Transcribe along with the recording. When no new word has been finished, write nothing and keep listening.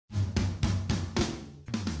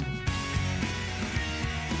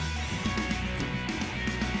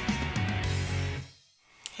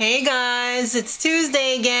Hey guys, it's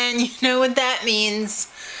Tuesday again. You know what that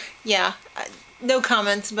means. Yeah, no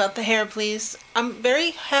comments about the hair, please. I'm very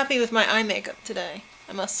happy with my eye makeup today,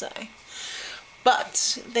 I must say.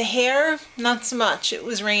 But the hair, not so much. It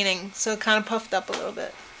was raining, so it kind of puffed up a little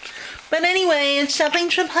bit. But anyway, it's shopping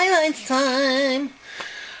trip highlights time.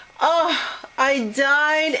 Oh, I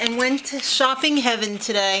died and went to shopping heaven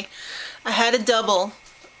today. I had a double.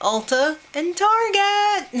 Ulta and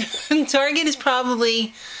Target. Target is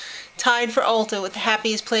probably tied for Ulta with the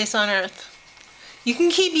happiest place on earth. You can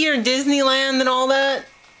keep your Disneyland and all that.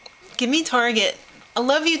 Give me Target. I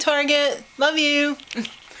love you, Target. Love you.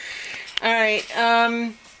 Alright,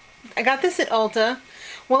 I got this at Ulta.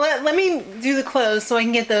 Well, let me do the clothes so I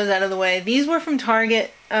can get those out of the way. These were from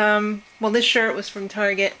Target. Well, this shirt was from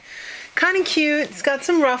Target. Kind of cute. It's got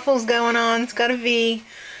some ruffles going on. It's got a V.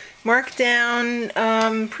 Marked down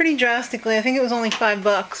pretty drastically. I think it was only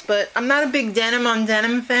 $5, but I'm not a big denim on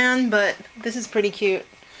denim fan, but this is pretty cute.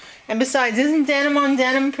 And besides, isn't denim on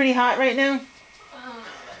denim pretty hot right now? I don't know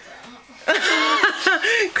about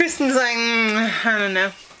that. Kristen's like, I don't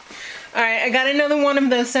know. Alright, I got another one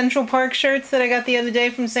of those Central Park shirts that I got the other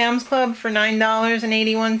day from Sam's Club for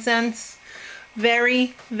 $9.81.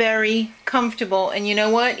 Very, very comfortable. And you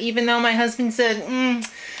know what? Even though my husband said,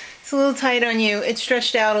 it's a little tight on you, it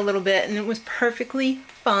stretched out a little bit and it was perfectly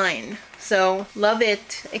fine. So, love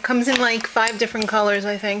it. It comes in like 5 different colors,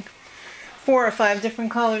 I think. 4 or 5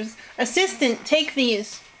 different colors. Assistant, take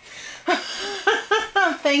these.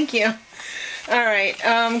 Thank you. Alright,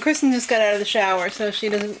 Kristen just got out of the shower, so she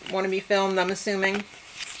doesn't want to be filmed, I'm assuming.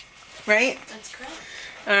 Right? That's correct.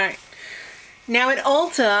 Alright. Now at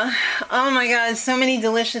Ulta, oh my god, so many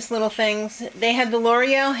delicious little things. They had the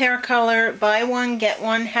L'Oreal hair color, buy one, get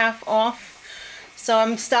one half off. So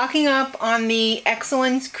I'm stocking up on the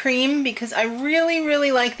Excellence cream because I really,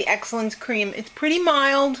 really like the Excellence cream. It's pretty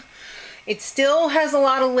mild. It still has a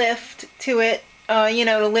lot of lift to it, you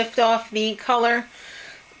know, to lift off the color.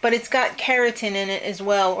 But it's got keratin in it as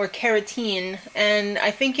well, or keratine, and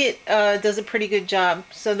I think it does a pretty good job.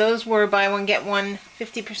 So those were buy one, get one,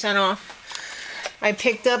 50% off. I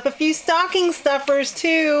picked up a few stocking stuffers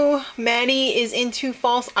too. Maddie is into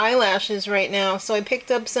false eyelashes right now, so I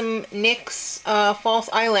picked up some NYX false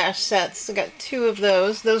eyelash sets. I got 2 of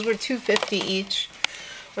those. Those were $2.50 each,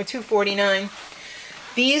 or $2.49.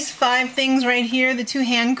 These 5 things right here, the 2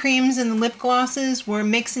 hand creams and the lip glosses, were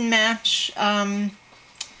mix and match. Are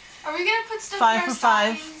we gonna put stuff 5 in our for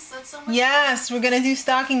 5. stockings? That's so much Yes, fun. we're gonna do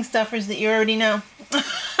stocking stuffers that you already know,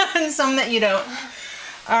 and some that you don't.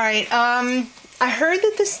 All right. I heard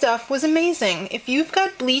that this stuff was amazing. If you've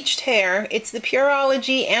got bleached hair, it's the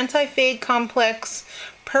Pureology Anti-Fade Complex,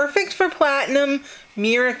 perfect for platinum,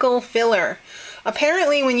 miracle filler.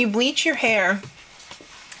 Apparently, when you bleach your hair,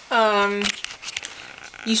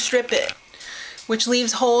 you strip it, which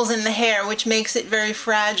leaves holes in the hair, which makes it very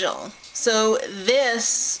fragile. So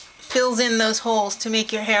this fills in those holes to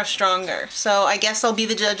make your hair stronger. So I guess I'll be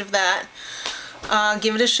the judge of that.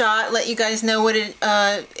 Give it a shot, let you guys know what it,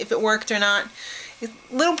 if it worked or not. It's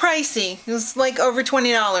a little pricey. It was like over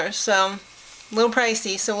 $20, so a little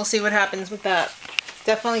pricey, so we'll see what happens with that.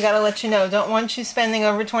 Definitely gotta let you know. Don't want you spending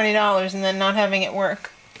over $20 and then not having it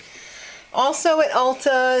work. Also at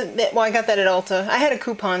Ulta, well, I got that at Ulta. I had a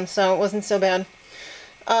coupon, so it wasn't so bad.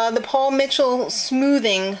 The Paul Mitchell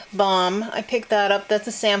Smoothing Balm, I picked that up. That's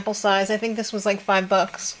a sample size. I think this was like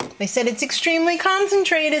 $5. They said it's extremely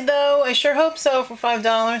concentrated though. I sure hope so for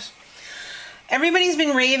 $5. Everybody's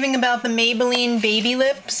been raving about the Maybelline Baby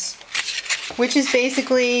Lips, which is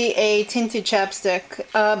basically a tinted chapstick.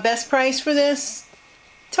 Best price for this?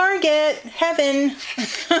 Target, heaven,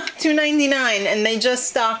 $2.99, and they just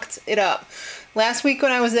stocked it up. Last week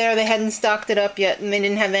when I was there, they hadn't stocked it up yet, and they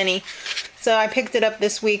didn't have any. So I picked it up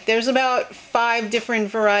this week. There's about 5 different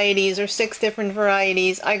varieties, or 6 different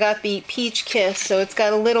varieties. I got the Peach Kiss, so it's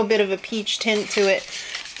got a little bit of a peach tint to it.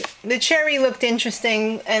 The cherry looked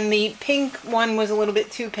interesting, and the pink one was a little bit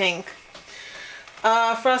too pink.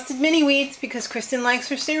 Frosted Mini Wheats, because Kristen likes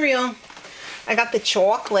her cereal. I got the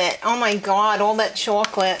chocolate. Oh my god, all that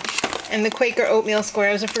chocolate. And the Quaker Oatmeal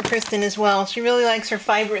Squares are for Kristen as well. She really likes her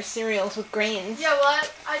fibrous cereals with grains. Yeah, well,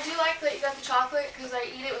 I do like that you got the chocolate because I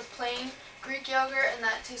eat it with plain Greek yogurt and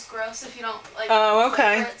that tastes gross if you don't like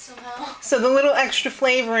flavor it somehow. So the little extra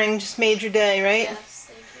flavoring just made your day, right?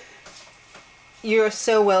 Yes, thank you. You're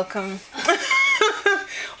so welcome.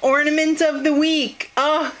 Ornament of the week.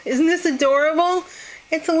 Oh, isn't this adorable?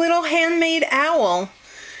 It's a little handmade owl.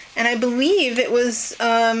 And I believe it was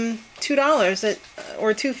 $2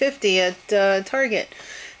 or $2.50 at Target.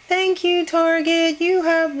 Thank you, Target. You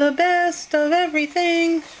have the best of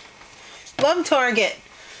everything. Love Target.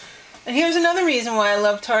 And here's another reason why I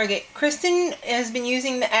love Target. Kristen has been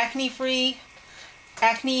using the the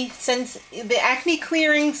acne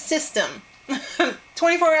clearing system.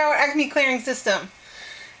 24-hour acne clearing system.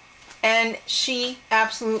 And she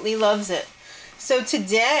absolutely loves it. So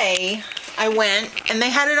today I went and they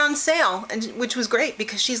had it on sale, which was great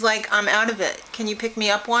because she's like, I'm out of it. Can you pick me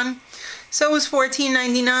up one? So it was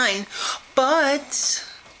 $14.99. But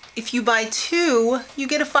if you buy two, you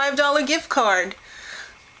get a $5 gift card.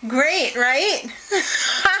 Great, right?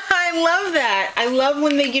 I love that. I love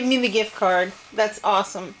when they give me the gift card. That's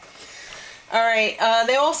awesome. Alright,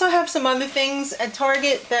 they also have some other things at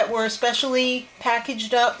Target that were specially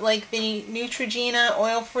packaged up, like the Neutrogena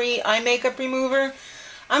oil-free eye makeup remover.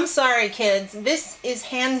 I'm sorry, kids. This is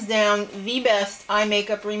hands down the best eye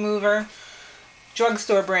makeup remover,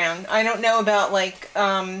 drugstore brand. I don't know about like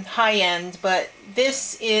high-end, but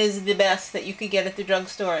this is the best that you could get at the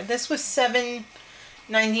drugstore. This was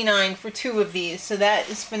 $7.99 for two of these, so that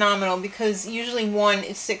is phenomenal because usually one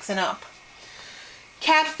is $6 and up.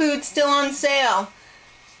 Cat food still on sale.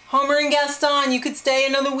 Homer and Gaston, you could stay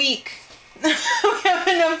another week. We have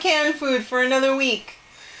enough canned food for another week.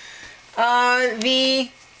 The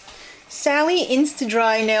Sally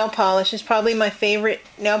Insta-Dry nail polish is probably my favorite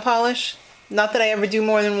nail polish. Not that I ever do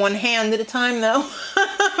more than one hand at a time, though.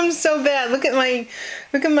 I'm so bad. Look at my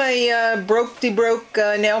broke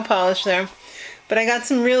nail polish there. But I got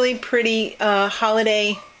some really pretty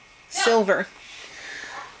holiday silver.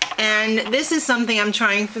 And this is something I'm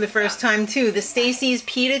trying for the first time too. The Stacy's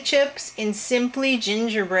Pita Chips in Simply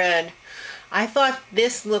Gingerbread. I thought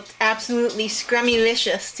this looked absolutely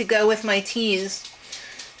scrummylicious to go with my teas.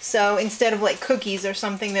 So instead of like cookies or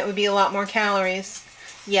something that would be a lot more calories.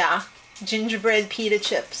 Yeah, gingerbread pita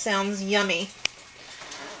chips sounds yummy.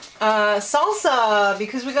 Salsa,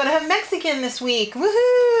 because we're gonna have Mexican this week.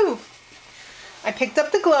 Woohoo! I picked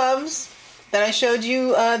up the gloves that I showed you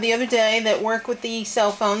the other day that work with the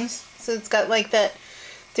cell phones. So it's got like that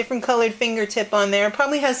different colored fingertip on there. It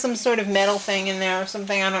probably has some sort of metal thing in there or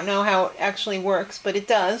something. I don't know how it actually works, but it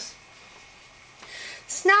does.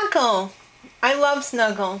 Snuggle. I love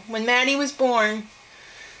Snuggle. When Maddie was born,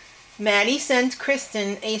 Maddie sent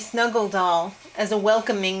Kristen a Snuggle doll as a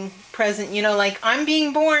welcoming present. You know, like, I'm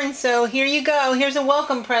being born, so here you go. Here's a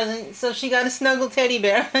welcome present. So she got a Snuggle teddy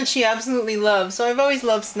bear that she absolutely loves. So I've always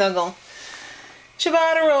loved Snuggle.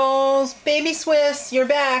 Ciabatta rolls. Baby Swiss, you're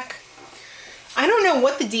back. I don't know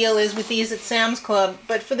what the deal is with these at Sam's Club,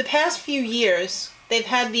 but for the past few years, they've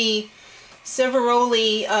had the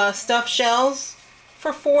Severoli stuffed shells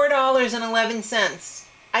for $4.11.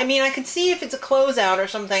 I mean, I could see if it's a closeout or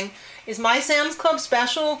something. Is my Sam's Club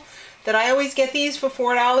special that I always get these for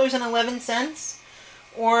 $4.11?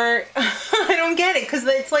 Or, I don't get it, because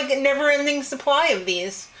it's like a never-ending supply of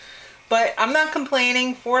these. But I'm not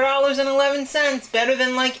complaining. $4.11, better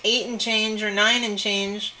than like 8 and change or 9 and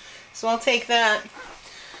change. So I'll take that.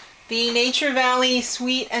 The Nature Valley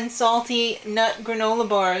Sweet and Salty Nut Granola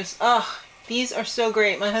Bars. Ugh, these are so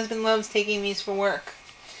great. My husband loves taking these for work.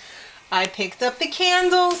 I picked up the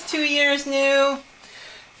candles, 2 years new.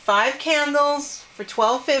 5 candles for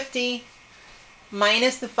 $12.50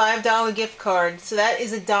 minus the $5 gift card. So that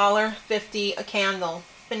is $1.50 a candle.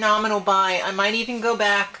 Phenomenal buy. I might even go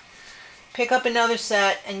back, pick up another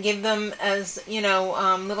set, and give them as, you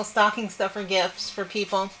know, little stocking stuffer gifts for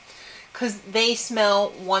people. Because they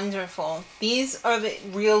smell wonderful. These are the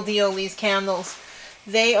real deal, these candles.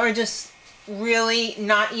 They are just really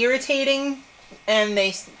not irritating. And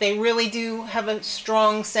they really do have a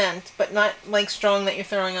strong scent, but not like strong that you're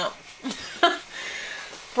throwing up.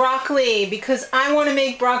 Broccoli, because I want to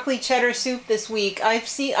make broccoli cheddar soup this week. I've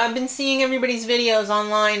been seeing everybody's videos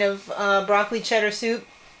online of broccoli cheddar soup.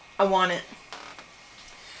 I want it.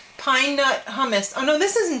 Pine nut hummus. Oh no,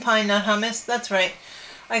 this isn't pine nut hummus. That's right.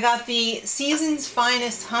 I got the Season's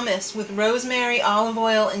Finest hummus with rosemary, olive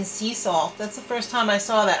oil, and sea salt. That's the first time I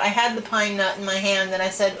saw that. I had the pine nut in my hand and I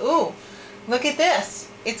said, ooh, look at this.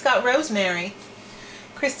 It's got rosemary.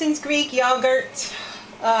 Kristen's Greek yogurt.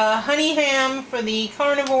 Honey ham for the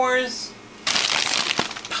carnivores.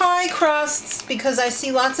 Pie crusts, because I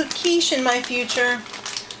see lots of quiche in my future.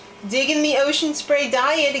 Digging the ocean spray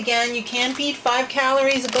diet again. You can't beat 5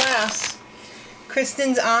 calories a glass.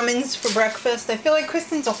 Kristen's almonds for breakfast. I feel like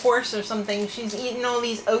Kristen's a horse or something. She's eating all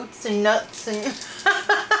these oats and nuts and...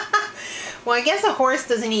 Well, I guess a horse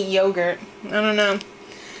doesn't eat yogurt. I don't know.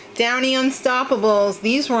 Downy Unstoppables.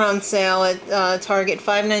 These were on sale at Target,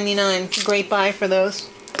 $5.99. It's a great buy for those.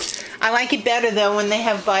 I like it better, though, when they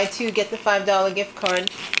have buy two, get the $5 gift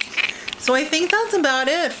card. So I think that's about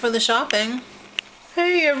it for the shopping.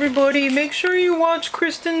 Hey everybody, make sure you watch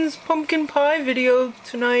Kristen's pumpkin pie video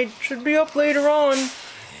tonight. Should be up later on.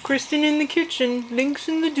 Kristen in the kitchen, links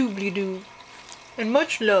in the doobly-doo. And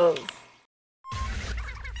much love.